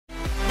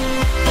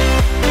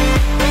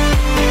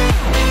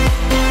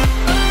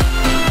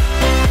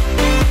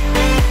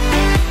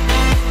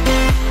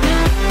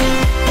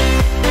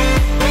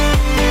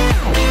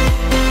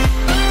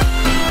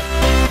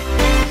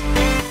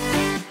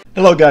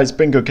Hello guys,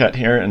 Bingocat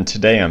here, and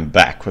today I'm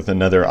back with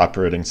another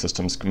operating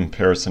systems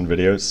comparison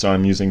video. So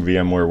I'm using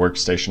VMware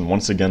Workstation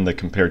once again to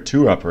compare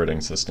two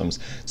operating systems.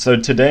 So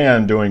today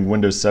I'm doing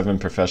Windows 7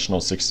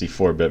 Professional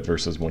 64-bit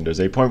versus Windows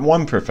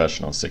 8.1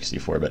 Professional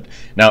 64-bit.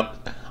 Now,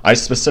 I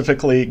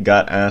specifically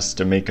got asked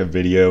to make a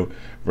video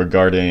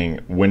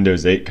regarding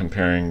Windows 8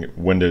 comparing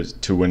Windows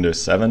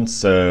 7,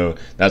 so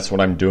that's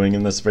what I'm doing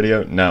in this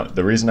video. Now,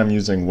 the reason I'm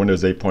using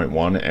Windows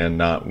 8.1 and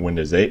not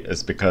Windows 8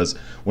 is because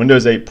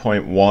Windows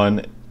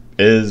 8.1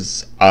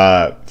 is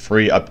a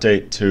free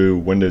update to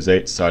Windows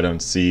 8, so I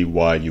don't see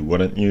why you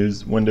wouldn't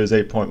use Windows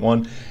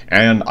 8.1,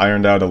 and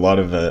ironed out a lot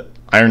of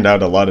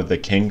the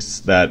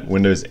kinks that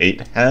Windows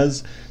 8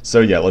 has.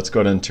 So yeah, let's go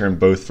ahead and turn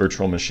both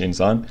virtual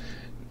machines on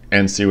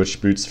and see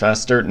which boots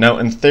faster. Now,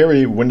 in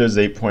theory, Windows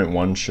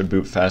 8.1 should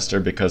boot faster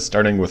because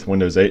starting with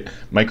Windows 8,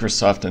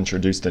 Microsoft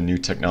introduced a new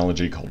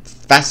technology called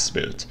Fast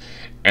Boot,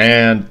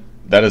 and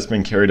that has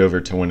been carried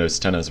over to Windows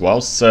 10 as well.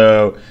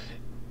 So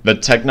the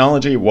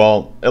technology,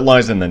 well, it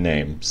lies in the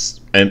name.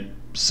 It's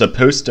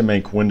supposed to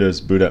make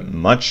Windows boot up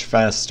much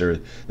faster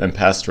than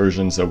past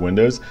versions of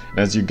Windows. And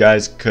as you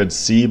guys could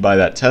see by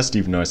that test,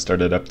 even though I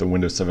started up the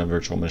Windows 7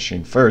 virtual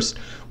machine first,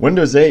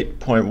 Windows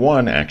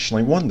 8.1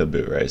 actually won the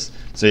boot race.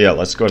 So yeah,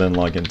 let's go ahead and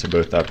log into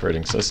both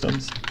operating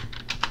systems.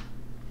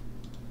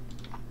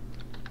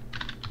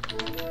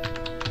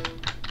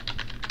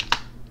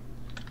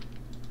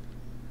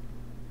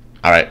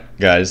 Alright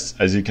guys,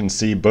 as you can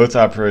see, both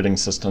operating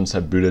systems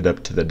have booted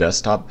up to the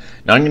desktop.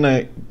 Now I'm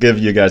going to give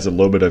you guys a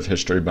little bit of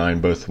history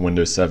behind both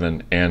Windows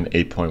 7 and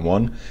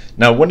 8.1.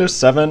 Now Windows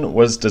 7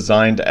 was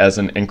designed as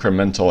an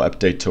incremental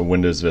update to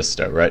Windows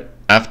Vista, right?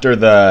 After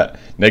the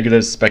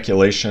negative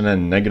speculation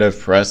and negative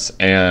press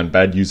and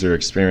bad user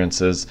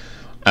experiences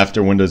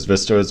after Windows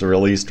Vista was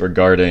released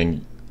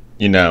regarding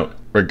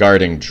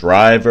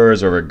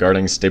drivers or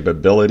regarding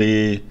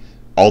stability,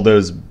 all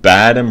those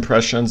bad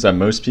impressions that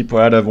most people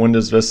had of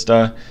Windows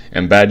Vista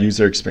and bad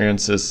user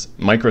experiences,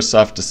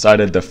 Microsoft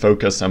decided to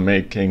focus on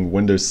making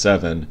Windows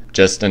 7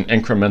 just an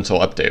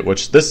incremental update,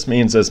 which this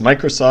means is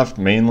Microsoft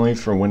mainly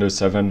for Windows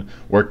 7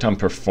 worked on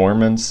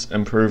performance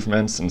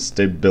improvements and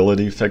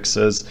stability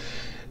fixes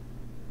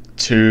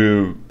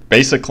to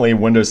basically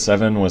Windows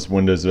 7 was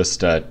Windows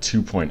Vista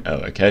 2.0,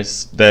 okay?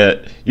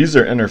 The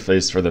user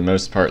interface for the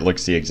most part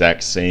looks the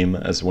exact same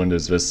as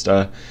Windows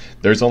Vista.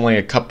 There's only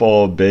a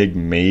couple big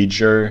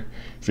major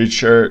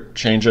feature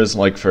changes,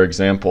 like for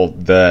example,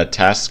 the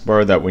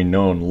taskbar that we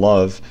know and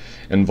love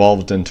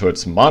evolved into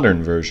its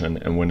modern version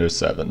in Windows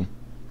 7.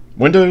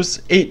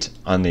 Windows 8,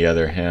 on the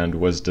other hand,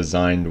 was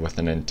designed with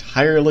an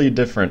entirely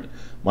different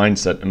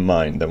mindset in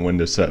mind than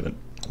Windows 7.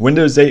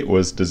 Windows 8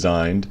 was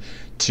designed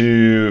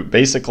to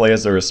basically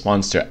as a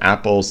response to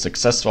Apple's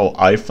successful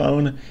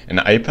iPhone and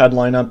iPad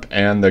lineup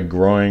and the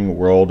growing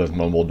world of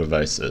mobile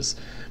devices.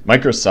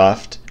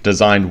 Microsoft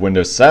designed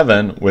Windows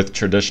 7 with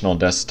traditional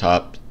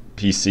desktop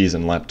PCs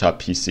and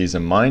laptop PCs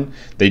in mind.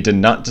 They did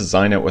not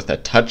design it with a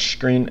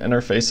touchscreen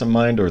interface in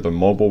mind or the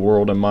mobile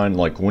world in mind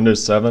like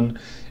Windows 7.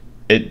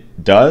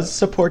 It does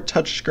support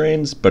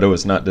touchscreens, but it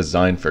was not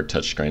designed for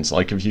touchscreens.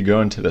 Like if you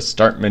go into the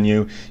start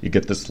menu, you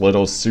get this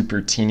little super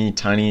teeny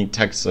tiny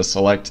text to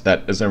select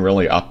that isn't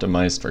really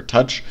optimized for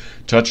touch.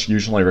 Touch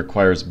usually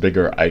requires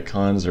bigger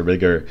icons or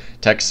bigger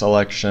text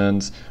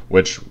selections,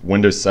 which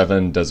Windows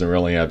 7 doesn't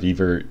really have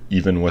either,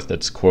 even with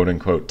its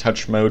quote-unquote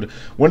touch mode.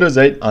 Windows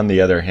 8, on the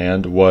other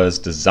hand, was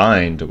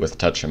designed with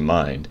touch in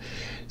mind.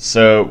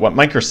 So what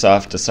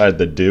Microsoft decided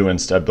to do,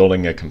 instead of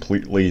building a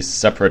completely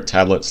separate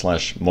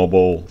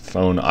tablet/mobile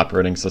phone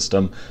operating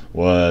system,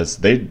 was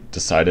they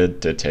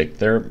decided to take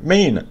their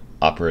main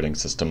operating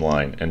system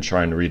line and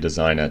try and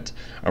redesign it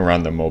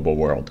around the mobile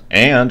world.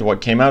 And what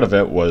came out of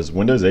it was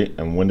Windows 8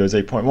 and Windows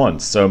 8.1.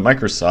 So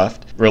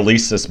Microsoft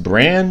released this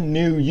brand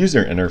new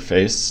user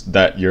interface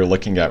that you're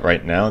looking at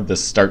right now, the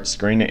start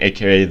screen,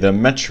 aka the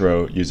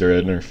Metro user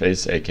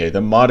interface, aka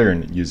the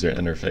modern user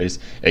interface,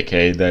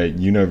 aka the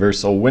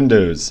Universal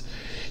Windows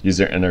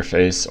user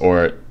interface,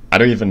 or I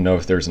don't even know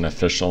if there's an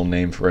official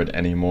name for it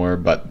anymore,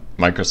 but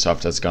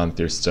Microsoft has gone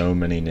through so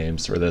many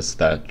names for this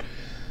that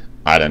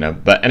I don't know.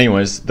 But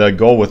anyways, the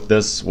goal with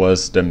this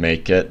was to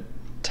make it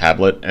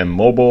tablet and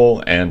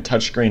mobile and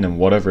touchscreen and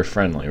whatever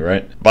friendly,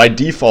 right? By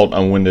default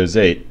on Windows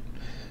 8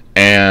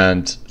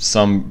 and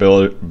some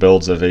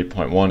builds of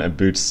 8.1, it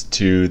boots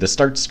to the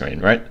start screen,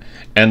 right?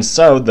 And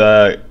so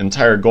the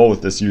entire goal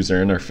with this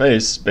user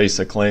interface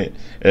basically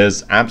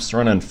is apps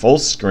run in full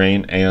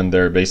screen and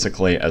they're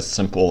basically as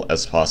simple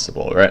as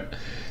possible, right?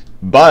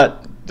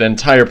 But the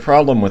entire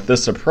problem with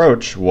this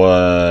approach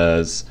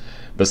was,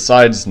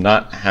 besides the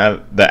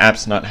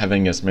apps not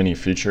having as many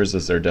features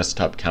as their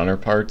desktop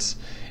counterparts,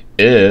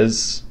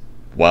 is,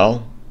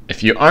 well,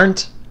 if you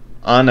aren't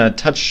on a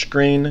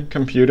touchscreen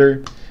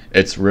computer,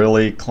 it's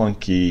really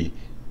clunky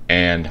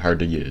and hard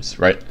to use,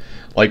 right?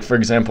 Like for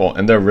example,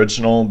 in the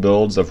original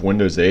builds of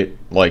Windows 8,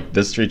 like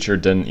this feature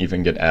didn't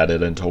even get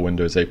added until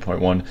Windows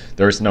 8.1.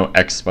 There was no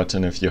X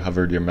button if you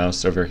hovered your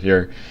mouse over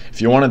here.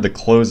 If you wanted to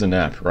close an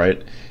app,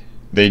 right,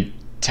 they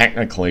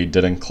technically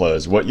didn't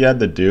close. What you had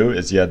to do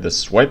is you had to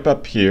swipe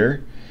up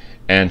here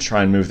and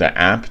try and move the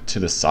app to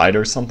the side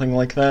or something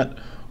like that,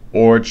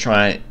 or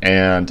try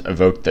and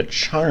evoke the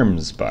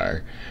charms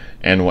bar.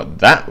 And what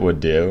that would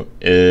do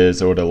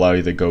is it would allow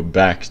you to go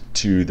back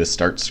to the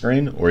start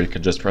screen, or you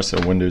could just press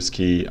the Windows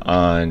key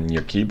on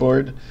your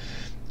keyboard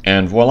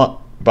and voila.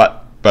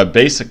 But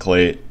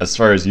basically, as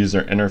far as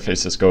user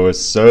interfaces go, it's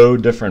so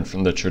different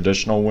from the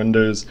traditional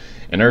Windows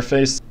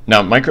interface.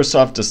 Now,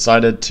 Microsoft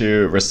decided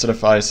to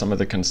recidify some of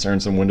the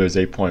concerns in Windows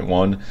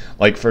 8.1.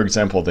 Like, for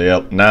example, they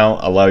now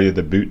allow you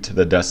to boot to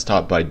the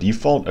desktop by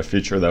default, a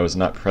feature that was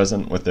not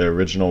present with the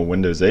original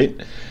Windows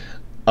 8.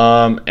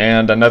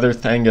 And another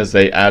thing is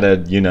they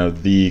added,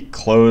 the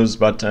close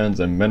buttons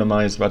and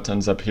minimize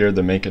buttons up here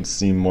to make it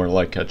seem more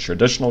like a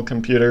traditional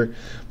computer.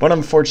 But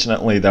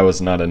unfortunately, that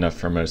was not enough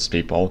for most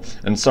people.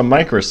 And so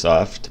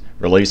Microsoft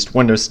released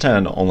Windows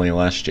 10 only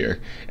last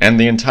year. And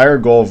the entire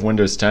goal of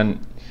Windows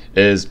 10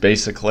 is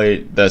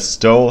basically to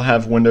still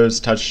have Windows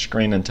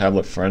touchscreen and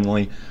tablet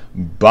friendly,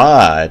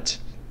 but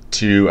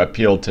to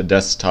appeal to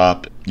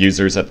desktop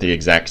users at the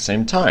exact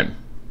same time.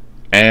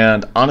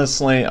 And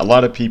honestly, a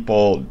lot of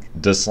people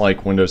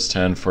dislike Windows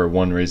 10 for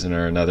one reason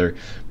or another.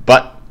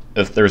 But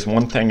if there's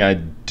one thing I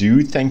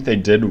do think they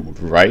did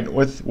right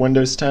with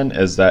Windows 10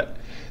 is that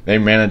they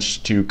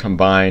managed to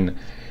combine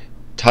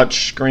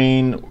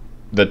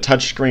the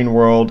touchscreen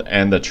world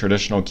and the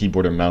traditional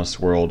keyboard and mouse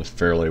world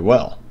fairly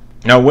well.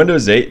 Now,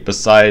 Windows 8,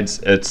 besides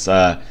its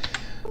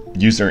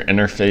user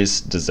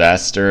interface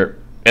disaster,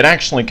 it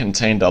actually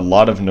contained a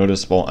lot of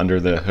noticeable under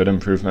the hood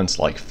improvements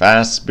like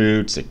fast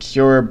boot,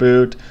 secure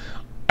boot.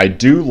 I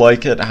do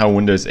like it how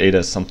Windows 8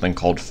 has something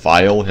called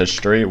file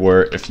history,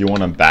 where if you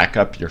want to back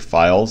up your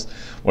files,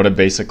 what it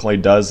basically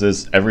does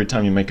is every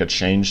time you make a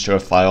change to a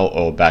file, it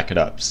will back it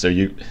up. So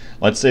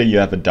let's say you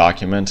have a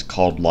document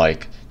called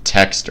like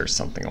text or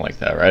something like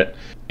that, right?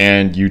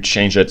 And you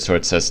change it so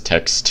it says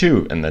text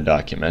 2 in the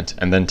document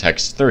and then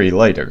text 3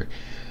 later.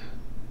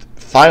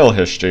 File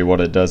history, what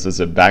it does is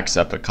it backs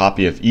up a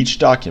copy of each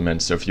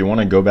document, so if you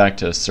want to go back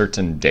to a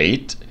certain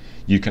date,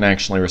 you can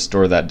actually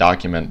restore that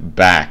document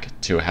back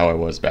to how it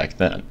was back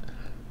then,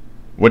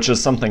 which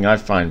is something I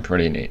find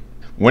pretty neat.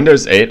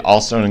 Windows 8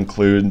 also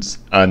includes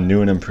a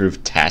new and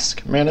improved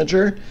task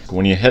manager.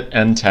 When you hit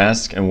end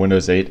task in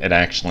Windows 8, it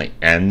actually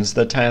ends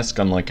the task,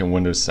 unlike in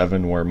Windows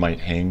 7 where it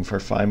might hang for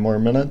 5 more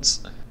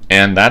minutes.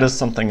 And that is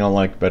something I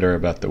like better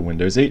about the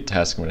Windows 8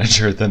 Task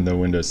Manager than the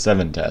Windows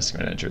 7 Task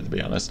Manager, to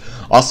be honest.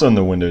 Also in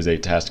the Windows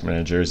 8 Task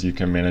Managers, you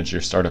can manage your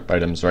startup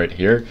items right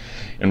here.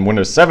 In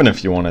Windows 7,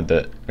 if you wanted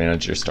to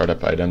manage your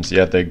startup items, you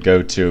had to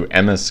go to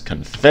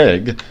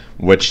msconfig,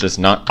 which is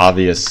not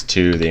obvious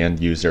to the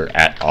end user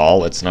at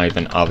all. It's not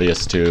even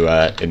obvious to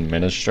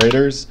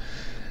administrators.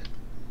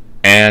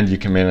 And you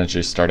can manage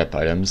your startup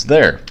items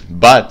there.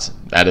 But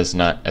that is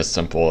not as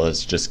simple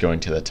as just going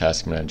to the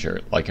Task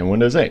Manager like in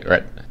Windows 8,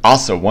 right?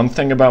 Also, one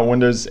thing about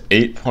Windows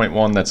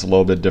 8.1 that's a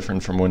little bit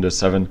different from Windows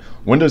 7.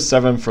 Windows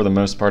 7, for the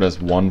most part, has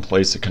one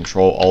place to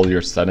control all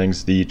your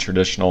settings, the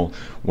traditional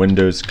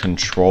Windows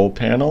control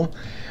panel.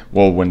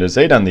 Well, Windows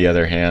 8, on the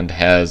other hand,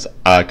 has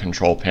a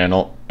control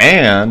panel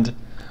and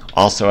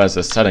also has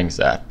a settings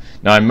app.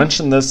 Now, I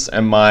mentioned this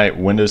in my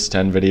Windows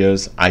 10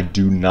 videos. I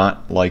do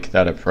not like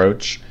that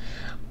approach.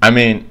 I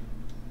mean,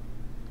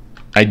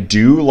 I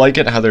do like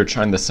it how they're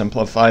trying to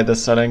simplify the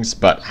settings,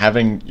 but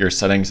having your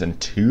settings in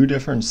 2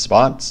 different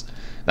spots,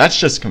 that's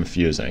just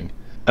confusing.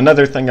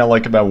 Another thing I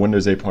like about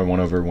Windows 8.1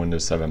 over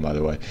Windows 7, by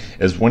the way,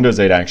 is Windows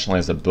 8 actually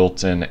has a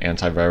built-in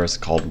antivirus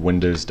called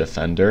Windows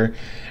Defender,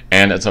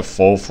 and it's a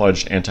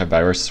full-fledged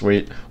antivirus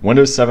suite.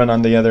 Windows 7,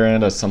 on the other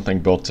hand, has something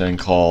built in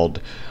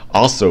called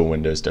also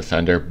Windows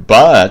Defender,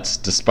 but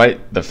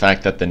despite the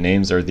fact that the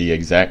names are the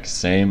exact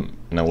same,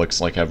 and it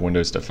looks like I have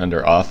Windows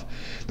Defender off,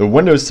 the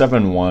Windows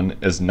 7 one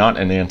is not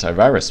an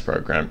antivirus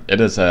program. It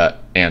is an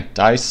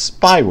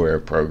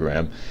anti-spyware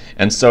program,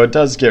 and so it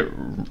does get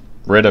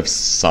rid of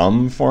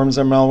some forms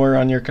of malware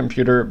on your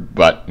computer,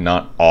 but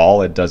not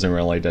all. It doesn't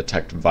really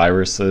detect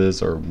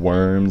viruses or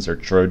worms or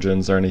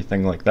trojans or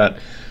anything like that.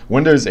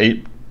 Windows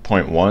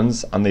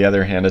 8.1's, on the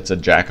other hand, it's a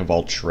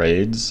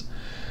jack-of-all-trades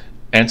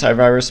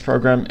antivirus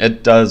program.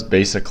 It does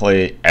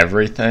basically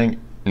everything.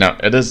 Now,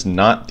 it is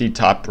not the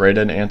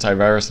top-rated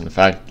antivirus. In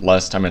fact,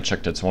 last time I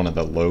checked, it's one of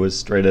the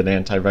lowest-rated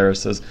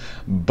antiviruses,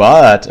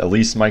 but at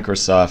least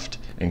Microsoft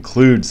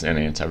includes an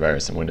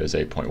antivirus in Windows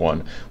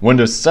 8.1.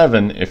 Windows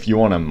 7, if you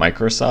want a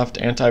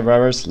Microsoft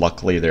antivirus,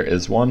 luckily there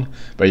is one,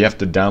 but you have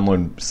to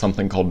download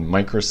something called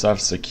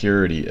Microsoft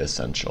Security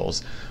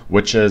Essentials,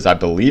 which is, I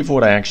believe,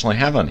 what I actually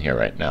have on here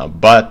right now.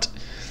 But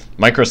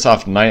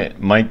Microsoft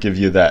might give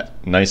you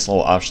that nice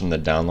little option to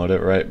download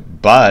it,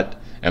 right? But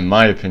in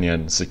my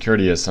opinion,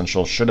 Security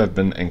Essentials should have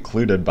been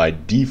included by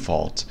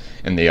default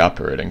in the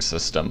operating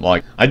system.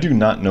 Like, I do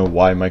not know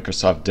why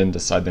Microsoft didn't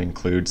decide to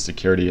include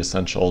Security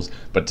Essentials,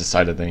 but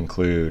decided to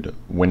include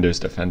Windows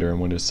Defender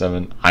and Windows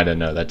 7. I don't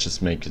know, that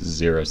just makes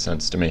zero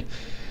sense to me.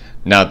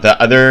 Now, the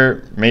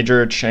other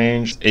major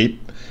change, 8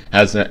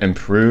 has an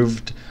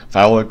improved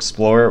File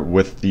Explorer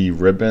with the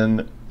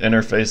ribbon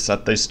interface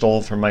that they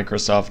stole from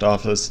Microsoft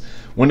Office.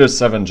 Windows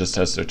 7 just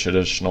has the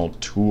traditional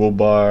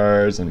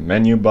toolbars and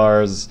menu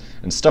bars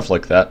and stuff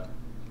like that.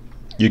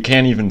 You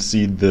can't even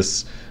see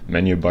this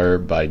menu bar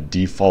by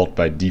default.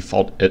 By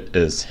default, it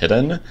is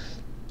hidden.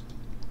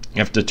 You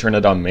have to turn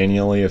it on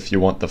manually if you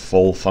want the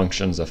full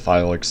functions of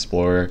File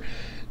Explorer.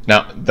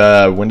 Now,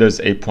 the Windows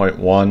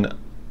 8.1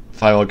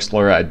 File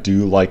Explorer I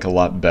do like a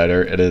lot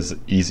better. It is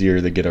easier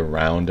to get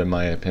around, in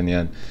my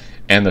opinion,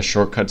 and the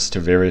shortcuts to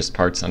various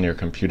parts on your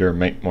computer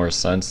make more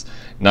sense.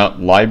 Now,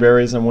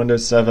 libraries in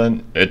Windows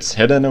 7, it's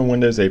hidden in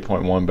Windows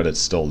 8.1, but it's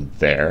still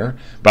there.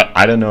 But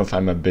I don't know if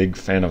I'm a big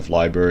fan of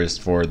libraries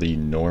for the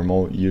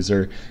normal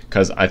user,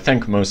 because I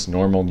think most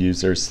normal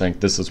users think,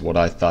 this is what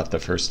I thought the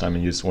first time I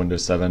used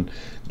Windows 7,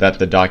 that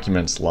the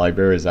documents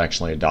library is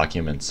actually a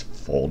documents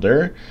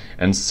folder.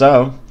 And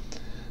so,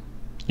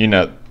 you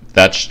know,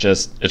 it's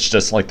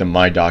just like the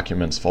My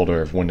Documents folder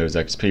of Windows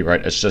XP,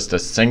 right? It's just a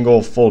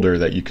single folder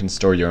that you can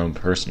store your own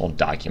personal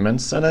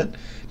documents in it.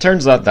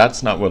 Turns out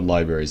that's not what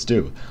libraries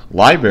do.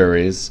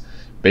 Libraries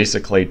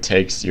basically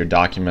takes your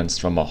documents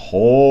from a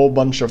whole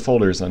bunch of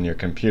folders on your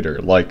computer.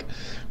 Like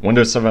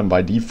Windows 7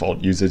 by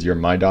default uses your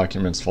My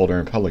Documents folder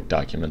and Public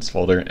Documents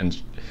folder and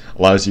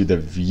allows you to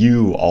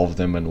view all of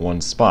them in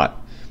one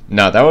spot.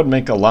 Now that would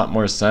make a lot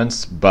more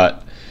sense,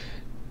 but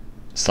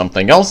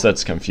something else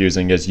that's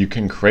confusing is you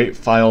can create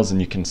files and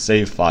you can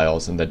save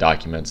files in the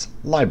Documents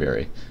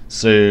library.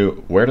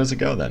 So where does it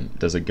go then?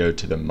 Does it go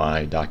to the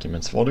My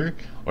Documents folder,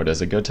 or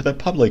does it go to the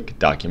Public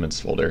Documents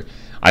folder?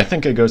 I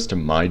think it goes to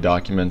My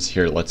Documents.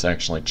 Here, let's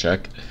actually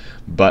check.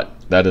 But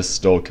that is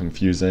still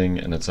confusing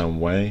in its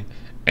own way,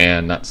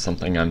 and not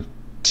something I'm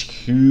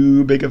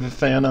too big of a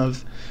fan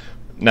of.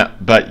 Now,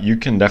 but you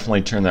can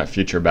definitely turn that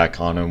feature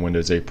back on in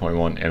Windows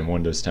 8.1 and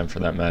Windows 10 for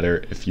that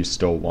matter if you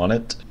still want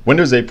it.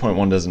 Windows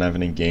 8.1 doesn't have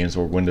any games,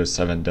 where Windows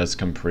 7 does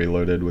come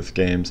preloaded with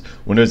games.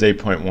 Windows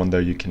 8.1 though,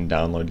 you can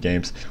download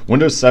games.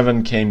 Windows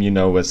 7 came, you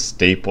know, with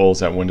staples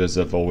that Windows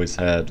have always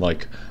had,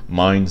 like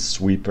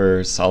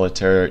Minesweeper,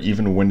 Solitaire.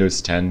 Even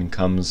Windows 10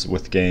 comes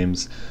with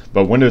games,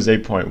 but Windows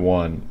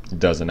 8.1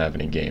 doesn't have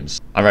any games.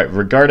 Alright,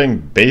 regarding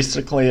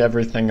basically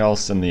everything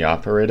else in the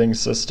operating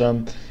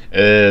system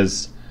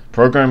is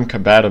program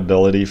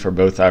compatibility for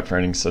both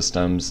operating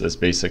systems is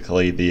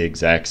basically the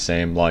exact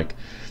same. Like,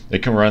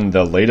 it can run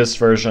the latest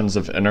versions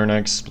of Internet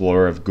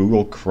Explorer, of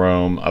Google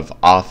Chrome, of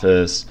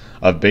Office,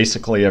 of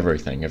basically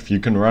everything. If you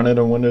can run it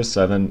in Windows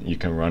 7, you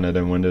can run it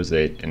in Windows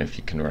 8, and if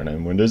you can run it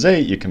in Windows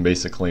 8, you can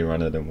basically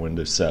run it in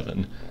Windows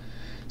 7.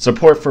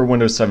 Support for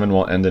Windows 7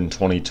 will end in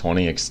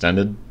 2020.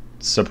 Extended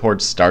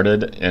support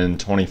started in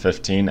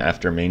 2015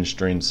 after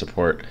mainstream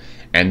support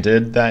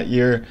ended that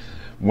year.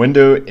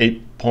 Windows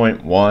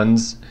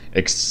 8.1's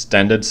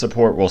extended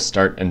support will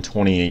start in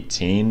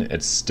 2018.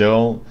 It's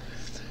still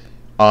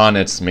on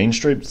its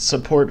mainstream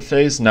support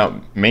phase.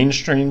 Now,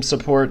 mainstream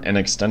support and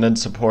extended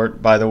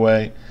support, by the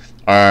way,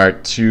 are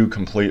two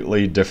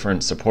completely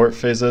different support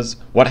phases.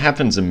 What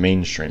happens in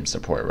mainstream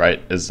support,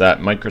 right, is that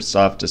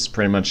Microsoft is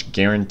pretty much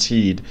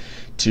guaranteed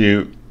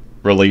to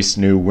release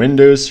new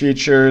Windows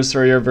features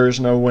for your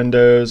version of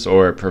Windows,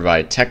 or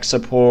provide tech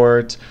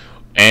support,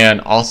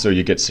 and also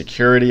you get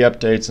security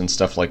updates and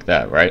stuff like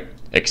that, right?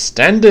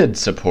 Extended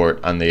support,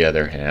 on the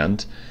other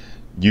hand,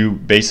 you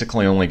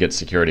basically only get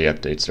security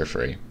updates for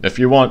free. If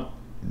you want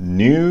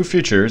new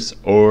features,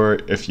 or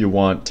if you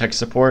want tech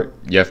support,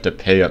 you have to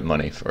pay up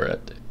money for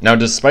it. Now,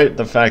 despite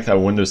the fact that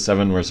Windows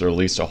 7 was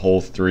released a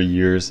whole 3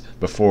 years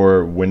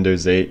before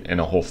Windows 8 and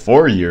a whole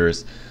 4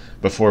 years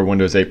before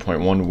Windows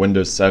 8.1,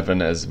 Windows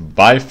 7 is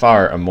by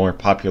far a more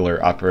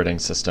popular operating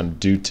system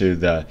due to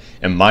the,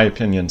 in my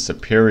opinion,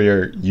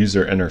 superior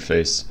user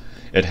interface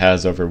it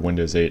has over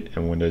Windows 8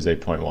 and Windows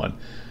 8.1.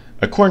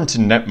 According to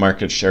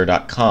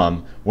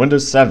netmarketshare.com,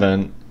 Windows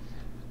 7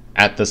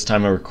 at this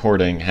time of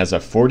recording has a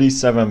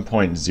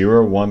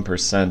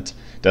 47.01%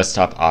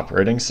 desktop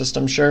operating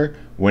system share.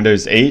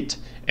 Windows 8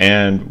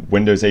 and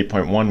Windows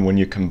 8.1, when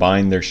you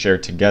combine their share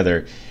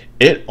together,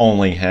 it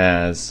only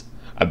has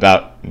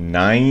about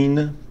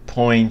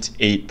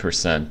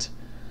 9.8%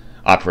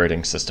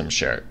 operating system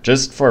share.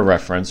 Just for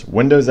reference,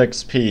 Windows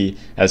XP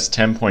has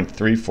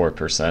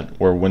 10.34%,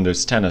 where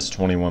Windows 10 has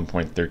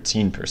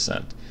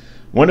 21.13%.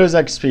 Windows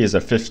XP is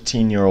a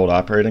 15-year-old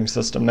operating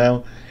system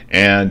now,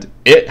 and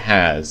it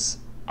has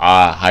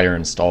a higher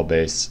install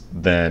base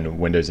than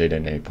Windows 8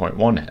 and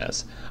 8.1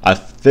 has. A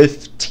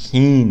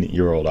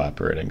 15-year-old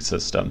operating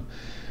system.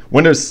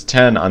 Windows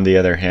 10, on the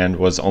other hand,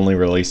 was only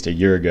released a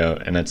year ago,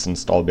 and its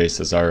install base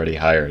is already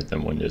higher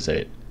than Windows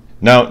 8.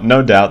 Now,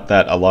 no doubt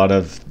that a lot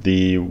of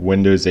the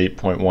Windows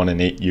 8.1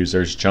 and 8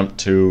 users jumped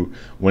to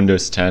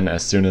Windows 10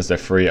 as soon as the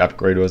free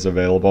upgrade was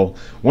available.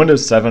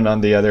 Windows 7,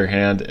 on the other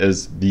hand,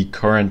 is the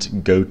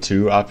current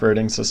go-to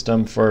operating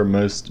system for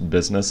most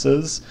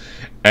businesses.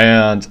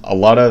 And a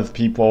lot of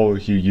people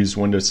who use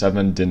Windows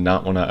 7 did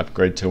not want to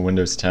upgrade to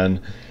Windows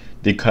 10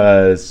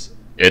 because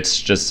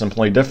it's just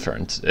simply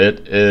different.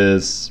 It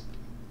is,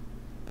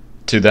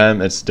 to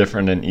them, it's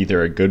different in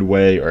either a good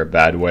way or a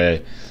bad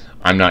way.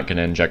 I'm not going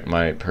to inject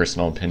my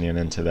personal opinion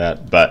into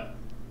that, but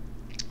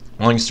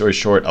long story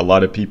short, a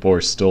lot of people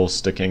are still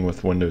sticking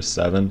with Windows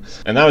 7.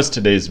 And that was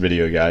today's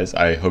video, guys.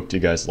 I hope you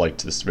guys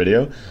liked this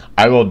video.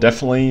 I will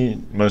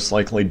definitely most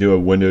likely do a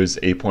Windows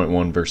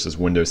 8.1 versus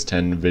Windows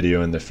 10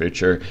 video in the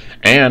future.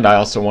 And I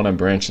also want to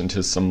branch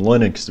into some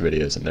Linux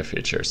videos in the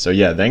future. So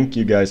yeah, thank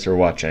you guys for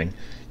watching.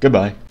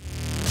 Goodbye.